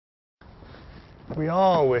We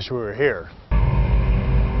all wish we were here.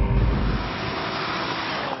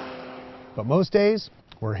 But most days,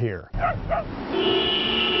 we're here.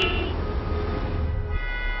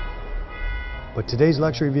 But today's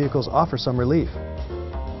luxury vehicles offer some relief.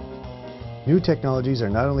 New technologies are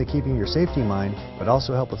not only keeping your safety in mind, but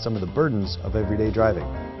also help with some of the burdens of everyday driving.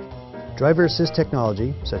 Driver assist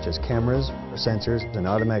technology, such as cameras, sensors, and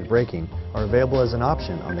automatic braking, are available as an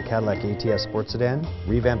option on the Cadillac ATS Sports Sedan,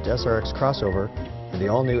 revamped SRX Crossover, and the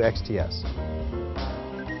all-new XTS.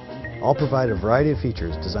 All provide a variety of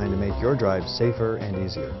features designed to make your drive safer and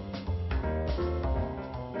easier.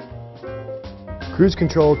 Cruise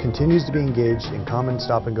control continues to be engaged in common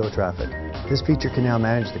stop-and-go traffic. This feature can now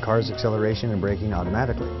manage the car's acceleration and braking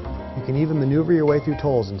automatically. You can even maneuver your way through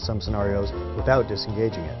tolls in some scenarios without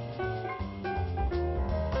disengaging it.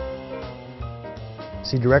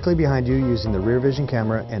 See directly behind you using the rear vision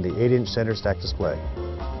camera and the 8-inch center stack display.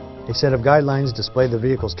 A set of guidelines display the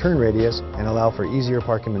vehicle's turn radius and allow for easier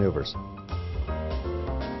parking maneuvers.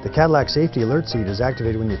 The Cadillac Safety Alert Seat is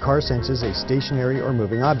activated when your car senses a stationary or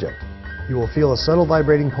moving object. You will feel a subtle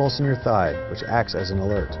vibrating pulse in your thigh, which acts as an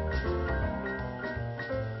alert.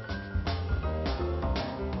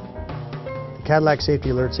 The Cadillac Safety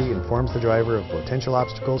Alert Seat informs the driver of potential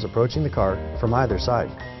obstacles approaching the car from either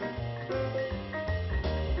side.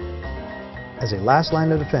 As a last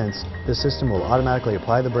line of defense, this system will automatically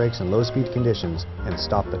apply the brakes in low-speed conditions and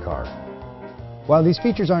stop the car. While these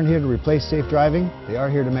features aren't here to replace safe driving, they are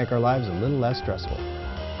here to make our lives a little less stressful.